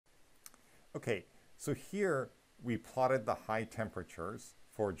Okay, so here we plotted the high temperatures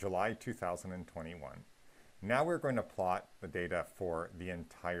for July 2021. Now we're going to plot the data for the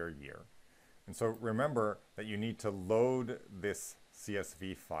entire year. And so remember that you need to load this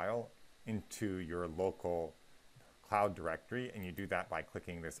CSV file into your local cloud directory, and you do that by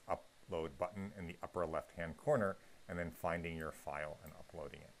clicking this upload button in the upper left-hand corner and then finding your file and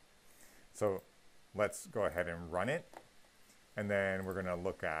uploading it. So let's go ahead and run it, and then we're going to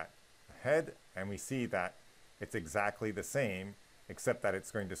look at ahead, and we see that it's exactly the same, except that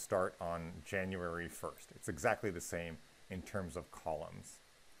it's going to start on January 1st. It's exactly the same in terms of columns.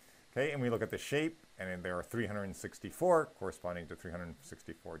 Okay, and we look at the shape, and then there are 364 corresponding to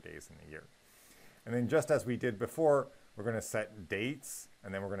 364 days in a year. And then just as we did before, we're going to set dates,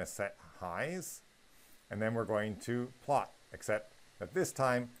 and then we're going to set highs, and then we're going to plot, except that this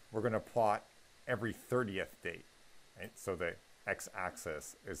time we're going to plot every 30th date. Right? So the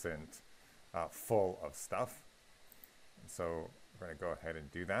x-axis isn't full of stuff. And so we're going to go ahead and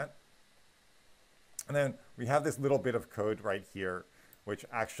do that. And then we have this little bit of code right here, which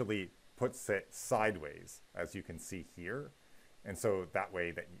actually puts it sideways, as you can see here. And so that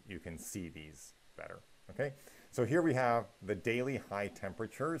way that you can see these better. Okay, so here we have the daily high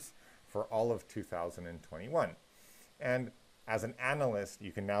temperatures for all of 2021. And as an analyst,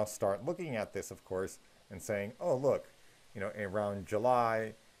 you can now start looking at this, of course, and saying, oh, look, around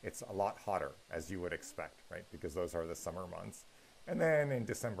July, it's a lot hotter, as you would expect, right? Because those are the summer months. And then in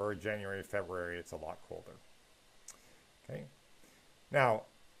December, January, February, it's a lot colder. Okay. Now,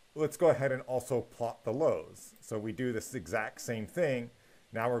 let's go ahead and also plot the lows. So we do this exact same thing.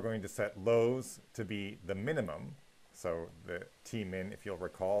 Now we're going to set lows to be the minimum. So the T-min, if you'll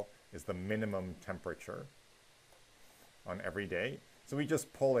recall, is the minimum temperature on every day. So we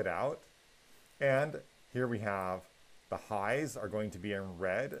just pull it out. And here we have the highs are going to be in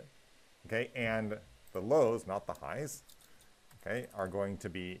red. Okay, and the lows, not the highs, okay, are going to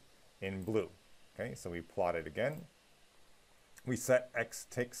be in blue. Okay, so we plot it again. We set X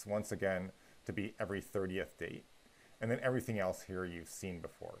ticks once again to be every 30th date. And then everything else here you've seen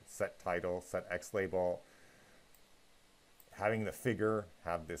before. Set title, set X label, having the figure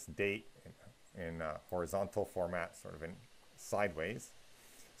have this date in horizontal format, sort of in sideways.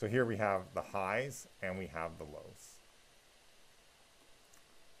 So here we have the highs and we have the lows.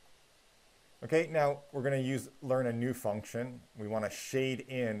 Okay, now we're going to learn a new function. We want to shade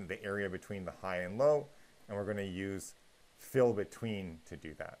in the area between the high and low, and we're going to use fill between to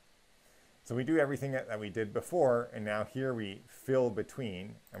do that. So we do everything that we did before, and now here we fill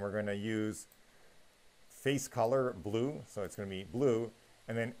between, and we're going to use face color blue, so it's going to be blue,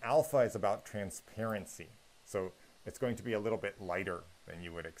 and then alpha is about transparency. So it's going to be a little bit lighter than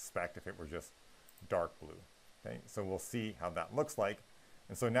you would expect if it were just dark blue. Okay, so we'll see how that looks like.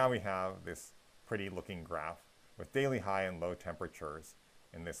 And so now we have this pretty looking graph with daily high and low temperatures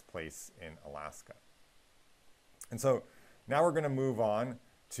in this place in Alaska. And so now we're going to move on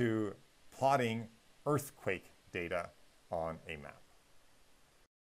to plotting earthquake data on a map.